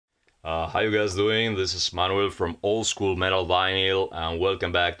How you guys doing? This is Manuel from Old School Metal Vinyl and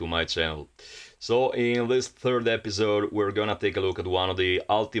welcome back to my channel. So in this third episode we're gonna take a look at one of the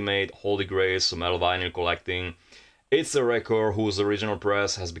ultimate holy grails of metal vinyl collecting. It's a record whose original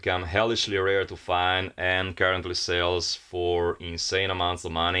press has become hellishly rare to find and currently sells for insane amounts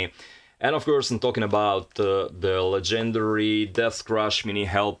of money. And of course I'm talking about the legendary Deathcrush mini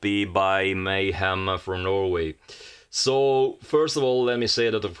LP by Mayhem from Norway. So, first of all, let me say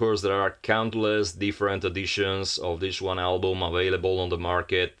that of course there are countless different editions of this one album available on the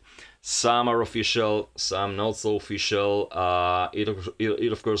market. Some are official, some not so official. It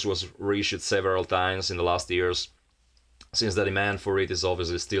of course was reissued several times in the last years, since the demand for it is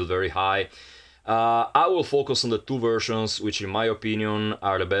obviously still very high. I will focus on the two versions, which in my opinion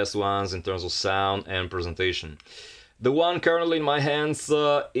are the best ones in terms of sound and presentation. The one currently in my hands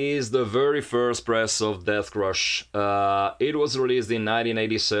is the very first press of Deathcrush. It was released in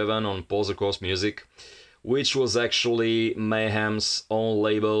 1987 on Posercorpse Music, which was actually Mayhem's own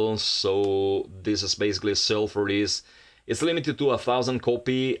label, so this is basically self-release. It's limited to 1,000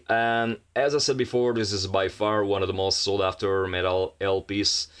 copy, and as I said before, this is by far one of the most sought after metal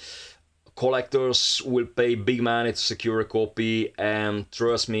LPs. Collectors will pay big money to secure a copy, and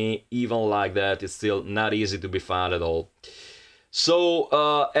trust me, even like that, it's still not easy to be found at all. So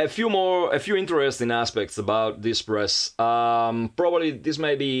a few interesting aspects about this press. Probably this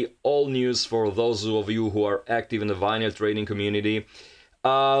may be all news for those of you who are active in the vinyl trading community.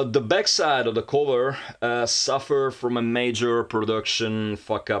 The backside of the cover suffered from a major production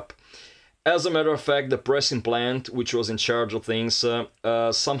fuck up. As a matter of fact, the pressing plant, which was in charge of things,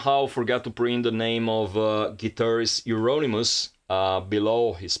 somehow forgot to print the name of guitarist Euronymous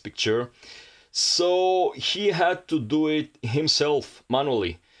below his picture. So he had to do it himself,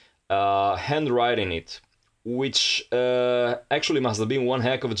 manually, handwriting it, which actually must have been one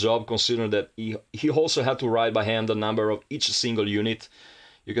heck of a job, considering that he also had to write by hand the number of each single unit.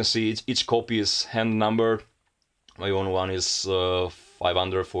 You can see each copy is hand numbered. My own one is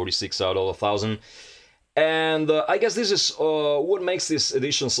 546 out of 1,000. And I guess this is what makes this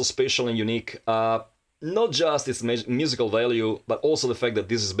edition so special and unique. Not just its musical value, but also the fact that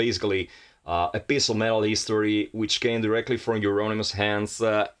this is basically a piece of metal history which came directly from Euronymous' hands,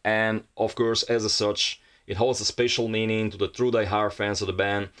 and of course, as such, it holds a special meaning to the true die-hard fans of the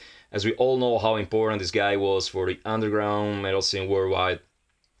band, as we all know how important this guy was for the underground metal scene worldwide.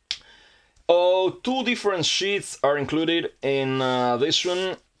 Two different sheets are included in this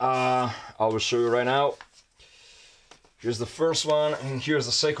one. I will show you right now. Here's the first one, and here's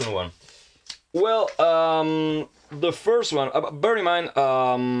the second one. Well, the first one, bear in mind,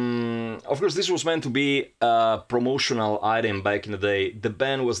 of course, this was meant to be a promotional item back in the day. The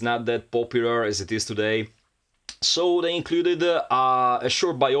band was not that popular as it is today, so they included a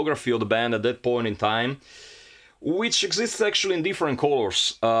short biography of the band at that point in time, which exists actually in different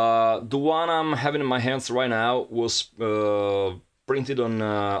colors. The one I'm having in my hands right now was printed on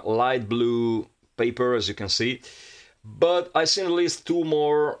light blue paper, as you can see. But I've seen at least two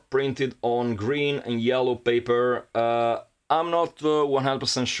more printed on green and yellow paper. I'm not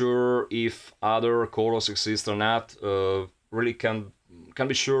 100% sure if other colors exist or not. Really can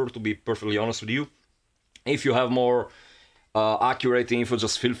be sure, to be perfectly honest with you. If you have more accurate info,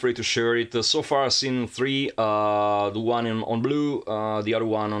 just feel free to share it. So far I've seen three, the one on blue, the other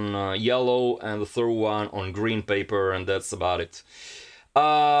one on yellow, and the third one on green paper, and that's about it.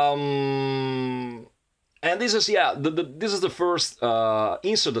 And this is, yeah, this is the first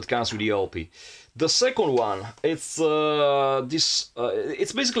insert that comes with the LP. The second one, it's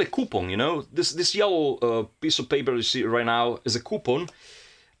it's basically a coupon, you know. This yellow piece of paper you see right now is a coupon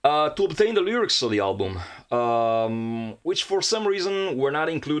to obtain the lyrics of the album, which for some reason were not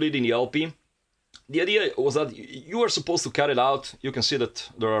included in the LP. The idea was that you were supposed to cut it out. You can see that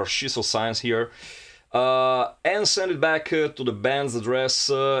there are sheets of signs here. And send it back to the band's address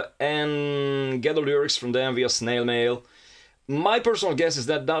and get the lyrics from them via snail mail. My personal guess is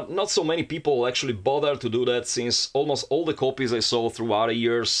that not so many people actually bother to do that, since almost all the copies I saw throughout the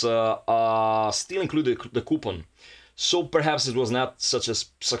years still included the coupon. So perhaps it was not such a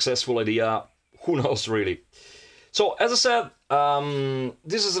successful idea. Who knows, really? So, as I said,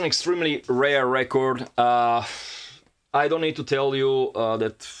 this is an extremely rare record. I don't need to tell you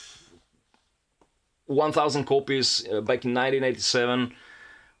that 1,000 copies back in 1987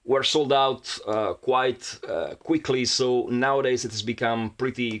 were sold out quite quickly, so nowadays it has become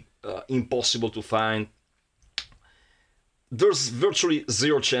pretty impossible to find. There's virtually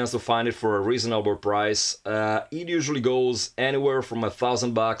zero chance to find it for a reasonable price. It usually goes anywhere from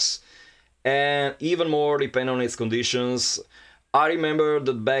 $1,000 and even more depending on its conditions. I remember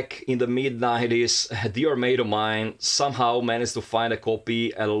that back in the mid-90s, a dear mate of mine somehow managed to find a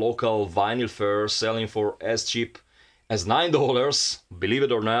copy at a local vinyl fair selling for as cheap as $9, believe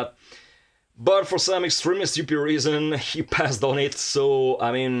it or not. But for some extremely stupid reason, he passed on it, so,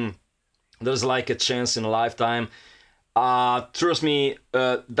 I mean, there's like a chance in a lifetime. Trust me,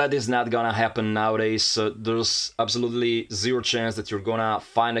 that is not gonna happen nowadays. There's absolutely zero chance that you're gonna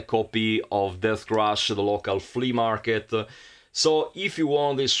find a copy of Deathcrush at the local flea market. So if you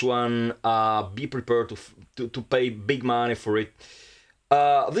want this one, be prepared to pay big money for it.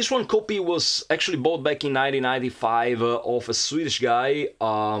 This one copy was actually bought back in 1995 of a Swedish guy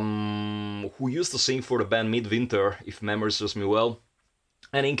who used to sing for the band Midwinter, if memory serves me well.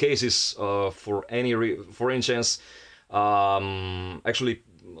 And in cases for any chance, actually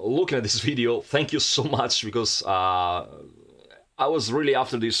looking at this video, thank you so much, because I was really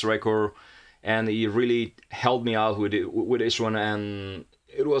after this record and he really helped me out with this one, and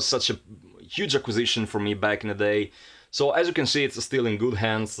it was such a huge acquisition for me back in the day. So as you can see, it's still in good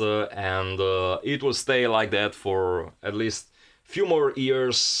hands, and it will stay like that for at least a few more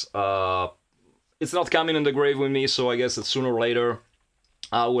years. It's not coming in the grave with me, so I guess that sooner or later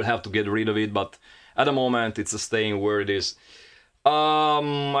I will have to get rid of it, but at the moment it's staying where it is.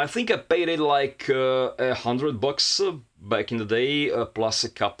 I think I paid it like $100 back in the day, plus a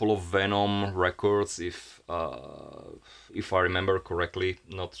couple of Venom records, if I remember correctly.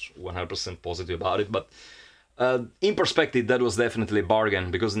 Not 100% positive about it, but in perspective, that was definitely a bargain,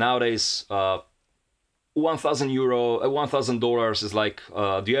 because nowadays $1,000 is like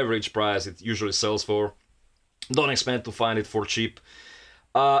the average price it usually sells for. Don't expect to find it for cheap.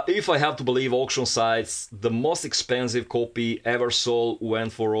 If I have to believe auction sites, the most expensive copy ever sold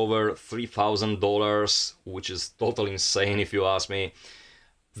went for over $3,000, which is totally insane if you ask me.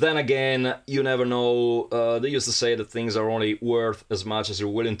 Then again, you never know. They used to say that things are only worth as much as you're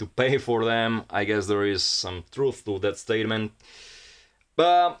willing to pay for them. I guess there is some truth to that statement.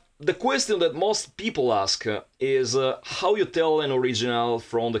 But the question that most people ask is how you tell an original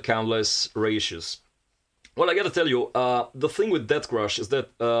from the countless reissues. Well, I gotta tell you, the thing with Deathcrush is that,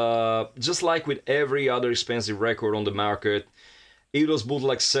 just like with every other expensive record on the market, it was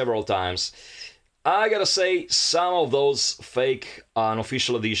bootlegged several times. I gotta say, some of those fake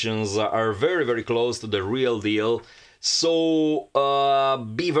unofficial editions are very, very close to the real deal. So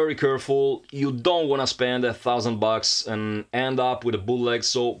be very careful. You don't want to spend $1,000 and end up with a bootleg.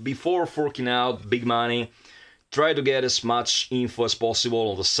 So before forking out big money, try to get as much info as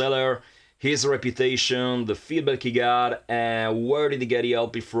possible on the seller, his reputation, the feedback he got, and where did he get the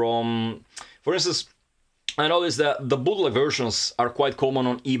LP from. For instance, I noticed that the bootleg versions are quite common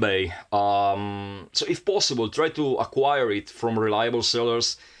on eBay. So if possible, try to acquire it from reliable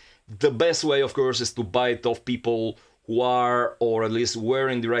sellers. The best way, of course, is to buy it off people who are, or at least were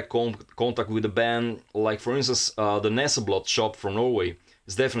in direct contact with the band. Like, for instance, the Nesseblad shop from Norway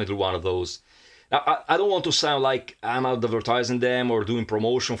is definitely one of those. Now, I don't want to sound like I'm out advertising them or doing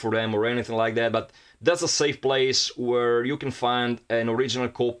promotion for them or anything like that, but that's a safe place where you can find an original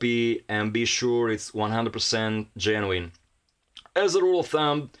copy and be sure it's 100% genuine. As a rule of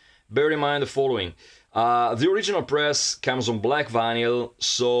thumb, bear in mind the following. The original press comes on black vinyl,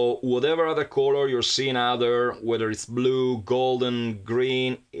 so whatever other color you're seeing out there, whether it's blue, golden,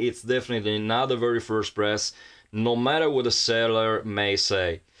 green, it's definitely not the very first press, no matter what the seller may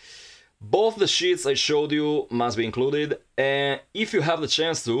say. Both the sheets I showed you must be included, and if you have the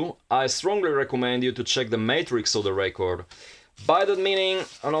chance to, I strongly recommend you to check the matrix of the record. By that meaning,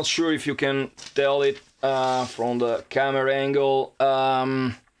 I'm not sure if you can tell it from the camera angle,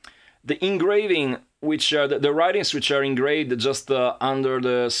 the engraving, which are the writings which are engraved just under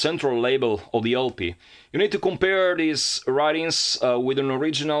the central label of the LP. You need to compare these writings with an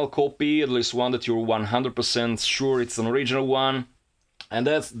original copy, at least one that you're 100% sure it's an original one. And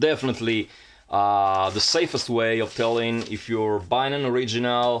that's definitely the safest way of telling if you're buying an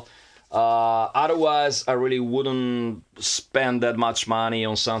original. Otherwise, I really wouldn't spend that much money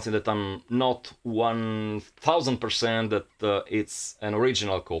on something that I'm not 1000% that it's an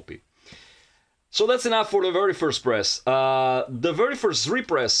original copy. So that's enough for the very first press. The very first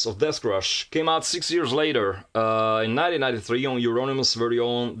repress of Deathcrush came out 6 years later, in 1993, on Euronymous' very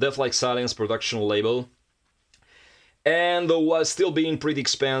own Deathlike Silence Productions label. And while still being pretty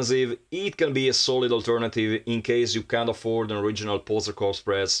expensive, it can be a solid alternative in case you can't afford an original Posercorpse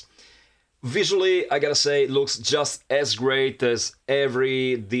press. Visually, I gotta say, it looks just as great as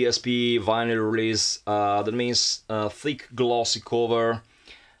every DSP vinyl release. That means a thick, glossy cover.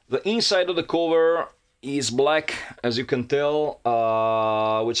 The inside of the cover is black, as you can tell,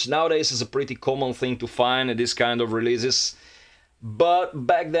 which nowadays is a pretty common thing to find in this kind of releases. But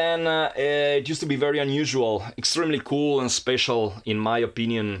back then, it used to be very unusual, extremely cool and special, in my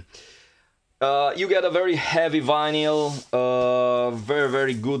opinion. You get a very heavy vinyl,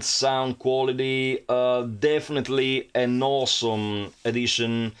 very good sound quality, definitely an awesome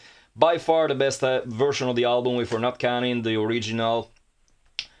edition. By far the best version of the album, if we're not counting the original.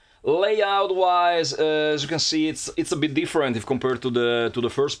 Layout wise, as you can see, it's a bit different if compared to the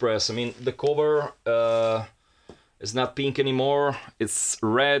first press. I mean, the cover is not pink anymore, it's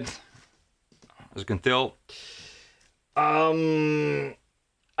red, as you can tell.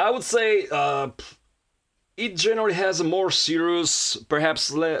 I would say it generally has a more serious,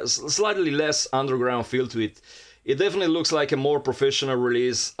 perhaps slightly less underground feel to it. It definitely looks like a more professional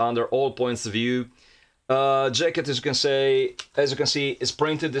release under all points of view. Jacket, as you can see, is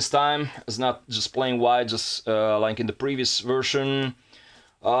printed this time. It's not just plain white, just like in the previous version.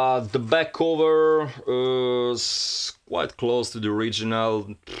 The back cover is quite close to the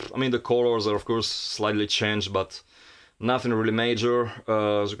original. I mean, the colors are of course slightly changed, but nothing really major.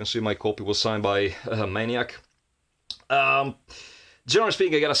 As you can see, my copy was signed by Maniac. Generally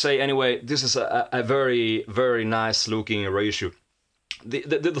speaking, I gotta say, anyway, this is a very nice looking reissue.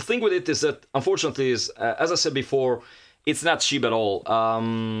 The thing with it is that, unfortunately, is as I said before, it's not cheap at all.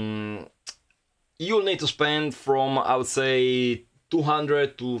 You'll need to spend from, I would say,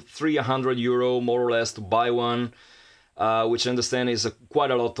 200 to 300 euro more or less to buy one, which I understand is quite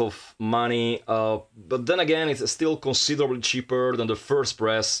a lot of money. But then again, it's still considerably cheaper than the first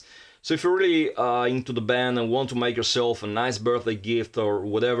press. So if you're really into the band and want to make yourself a nice birthday gift or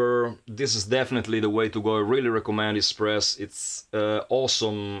whatever, this is definitely the way to go. I really recommend this press. It's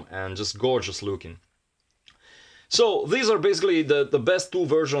awesome and just gorgeous looking. So these are basically the best two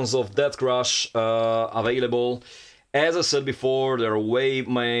versions of Deathcrush available. As I said before, there are way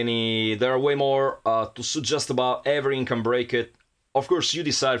more to suit just about every income bracket. Of course, you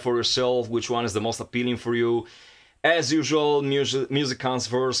decide for yourself which one is the most appealing for you. As usual, music comes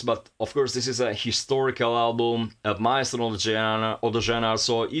first, but of course this is a historical album, a milestone of the genre,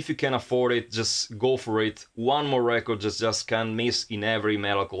 so if you can afford it, just go for it. One more record just can't miss in every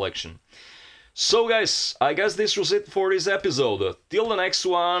metal collection. So guys, I guess this was it for this episode. Till the next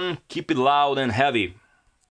one, keep it loud and heavy.